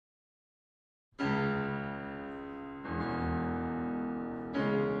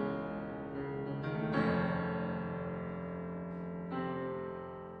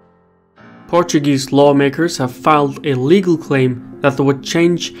Portuguese lawmakers have filed a legal claim that would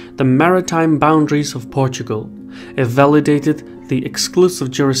change the maritime boundaries of Portugal. If validated, the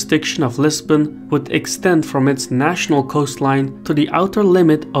exclusive jurisdiction of Lisbon would extend from its national coastline to the outer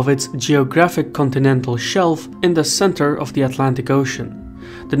limit of its geographic continental shelf in the center of the Atlantic Ocean.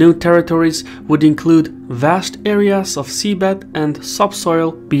 The new territories would include vast areas of seabed and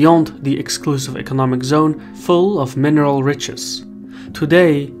subsoil beyond the exclusive economic zone, full of mineral riches.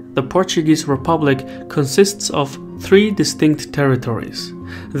 Today, the Portuguese Republic consists of three distinct territories.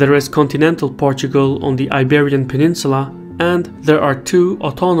 There is continental Portugal on the Iberian Peninsula, and there are two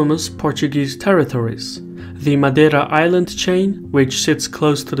autonomous Portuguese territories: the Madeira Island chain, which sits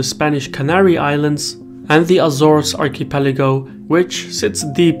close to the Spanish Canary Islands, and the Azores archipelago, which sits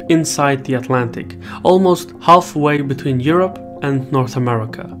deep inside the Atlantic, almost halfway between Europe and North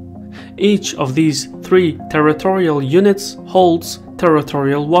America. Each of these three territorial units holds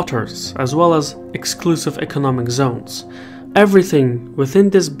territorial waters, as well as exclusive economic zones. Everything within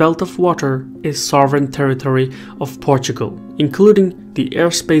this belt of water is sovereign territory of Portugal, including the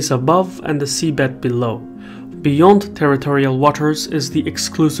airspace above and the seabed below. Beyond territorial waters is the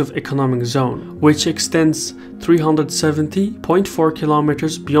exclusive economic zone, which extends 370.4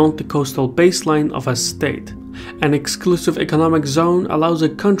 kilometers beyond the coastal baseline of a state. An exclusive economic zone allows a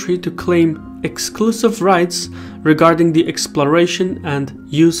country to claim exclusive rights regarding the exploration and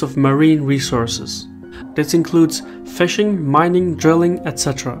use of marine resources. This includes fishing, mining, drilling,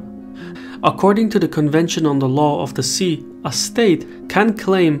 etc. According to the Convention on the Law of the Sea, a state can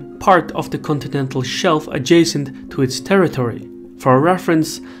claim part of the continental shelf adjacent to its territory. For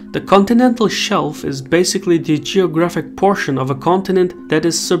reference, the continental shelf is basically the geographic portion of a continent that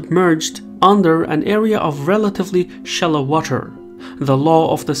is submerged under an area of relatively shallow water. The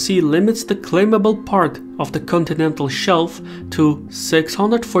Law of the Sea limits the claimable part of the continental shelf to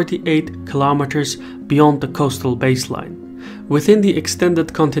 648 kilometers beyond the coastal baseline. Within the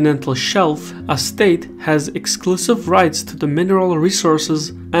extended continental shelf, a state has exclusive rights to the mineral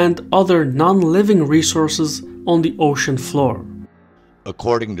resources and other non-living resources on the ocean floor.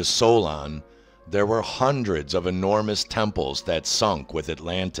 According to Solon, there were hundreds of enormous temples that sunk with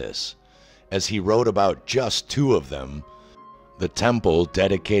Atlantis. As he wrote about just two of them, the temple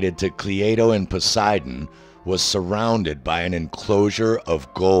dedicated to Cleito and Poseidon was surrounded by an enclosure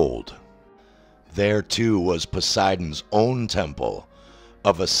of gold. There too was Poseidon's own temple,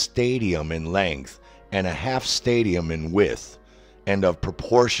 of a stadium in length and a half stadium in width, and of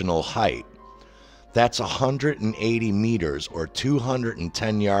proportional height. That's 180 meters or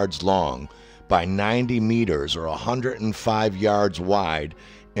 210 yards long by 90 meters or 105 yards wide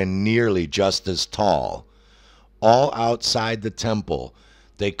and nearly just as tall. All outside the temple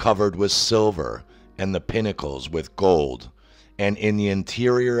they covered with silver and the pinnacles with gold, and in the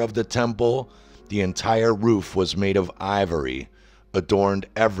interior of the temple the entire roof was made of ivory, adorned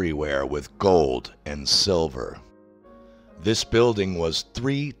everywhere with gold and silver. This building was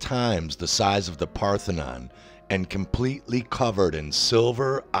 3 times the size of the Parthenon and completely covered in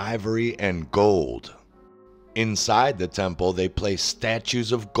silver, ivory, and gold. Inside the temple they placed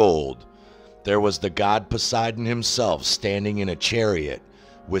statues of gold. There was the god Poseidon himself standing in a chariot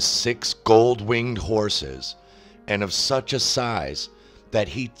with 6 gold-winged horses, and of such a size that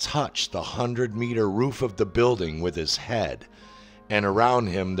he touched the 100-meter roof of the building with his head, and around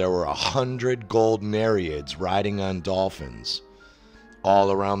him there were 100 gold Nereids riding on dolphins.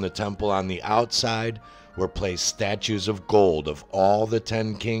 All around the temple on the outside were placed statues of gold of all the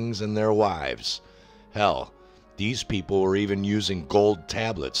 10 kings and their wives. Hell, these people were even using gold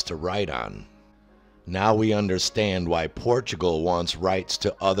tablets to write on. Now we understand why Portugal wants rights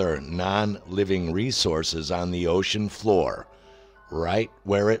to other non-living resources on the ocean floor, right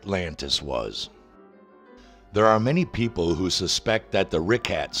where Atlantis was. There are many people who suspect that the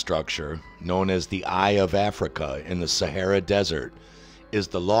Ricat structure, known as the Eye of Africa in the Sahara Desert, is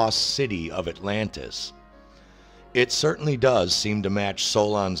the lost city of Atlantis. It certainly does seem to match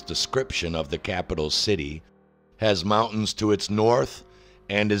Solon's description of the capital city, has mountains to its north,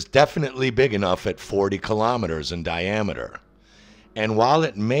 and is definitely big enough at 40 kilometers in diameter. And while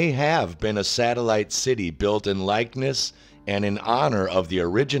it may have been a satellite city built in likeness and in honor of the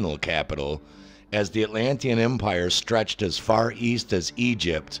original capital, as the Atlantean Empire stretched as far east as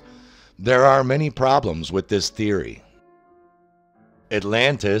Egypt, there are many problems with this theory.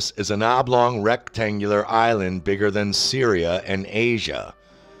 Atlantis is an oblong rectangular island bigger than Syria and Asia.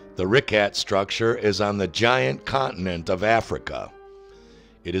 The Ricat structure is on the giant continent of Africa.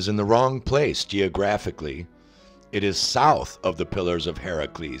 It is in the wrong place geographically. It is south of the Pillars of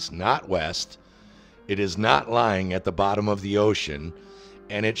Heracles, not west. It is not lying at the bottom of the ocean,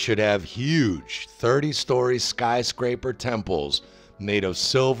 and it should have huge 30-story skyscraper temples made of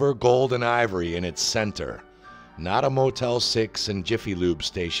silver, gold, and ivory in its center, not a Motel 6 and Jiffy Lube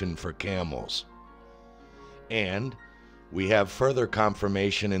station for camels. And we have further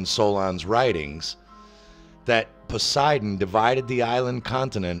confirmation in Solon's writings that Poseidon divided the island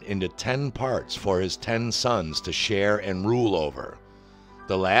continent into 10 parts for his 10 sons to share and rule over.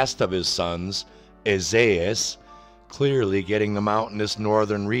 The last of his sons, Aegeus, clearly getting the mountainous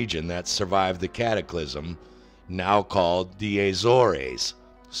northern region that survived the cataclysm, now called the Azores,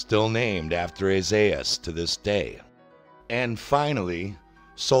 still named after Aegeus to this day. And finally,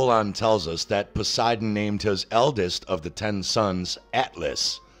 Solon tells us that Poseidon named his eldest of the 10 sons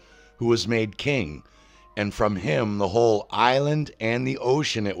Atlas, who was made king, and from him the whole island and the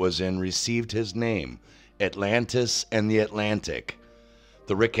ocean it was in received his name, Atlantis and the Atlantic.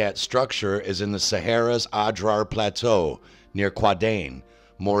 The Rikat structure is in the Sahara's Adrar Plateau near Qadain,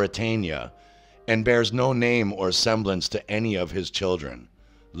 Mauritania, and bears no name or semblance to any of his children,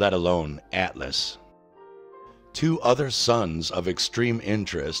 let alone Atlas. 2 other sons of extreme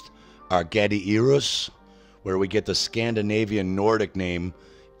interest are Gadiirus, where we get the Scandinavian Nordic name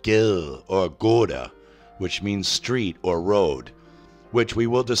Gil or Goda, which means street or road, which we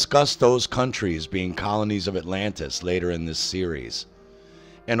will discuss those countries being colonies of Atlantis later in this series.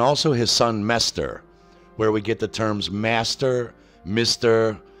 And also his son Mester, where we get the terms master,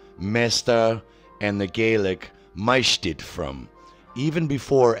 mister, mester, and the Gaelic maistit from, even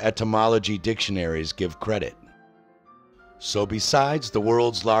before etymology dictionaries give credit. So besides the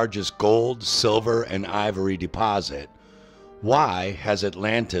world's largest gold, silver, and ivory deposit, why has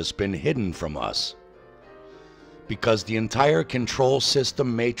Atlantis been hidden from us? Because the entire control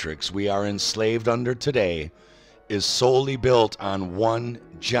system matrix we are enslaved under today is solely built on one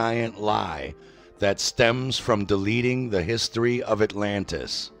giant lie that stems from deleting the history of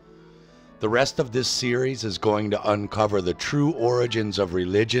Atlantis. The rest of this series is going to uncover the true origins of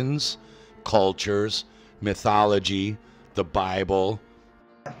religions, cultures, mythology, the Bible.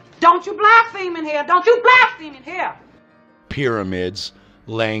 Don't you blaspheme in here! Don't you blaspheme in here! Pyramids,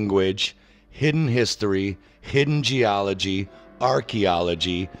 language, hidden history, hidden geology,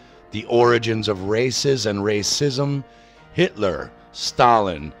 archaeology, the origins of races and racism, Hitler,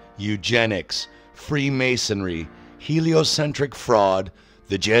 Stalin, eugenics, Freemasonry, heliocentric fraud,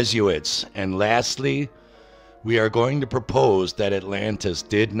 the Jesuits, and lastly, we are going to propose that Atlantis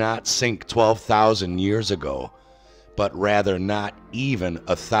did not sink 12,000 years ago, but rather not even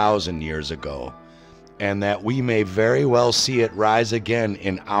 1,000 years ago, and that we may very well see it rise again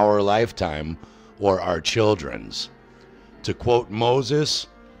in our lifetime or our children's. To quote Moses,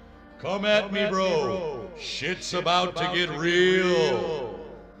 "Come at me, bro. Shit's about to get real."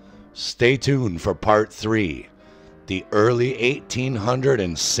 Stay tuned for part 3, the early 1800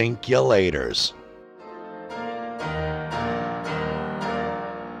 and sink ya laters.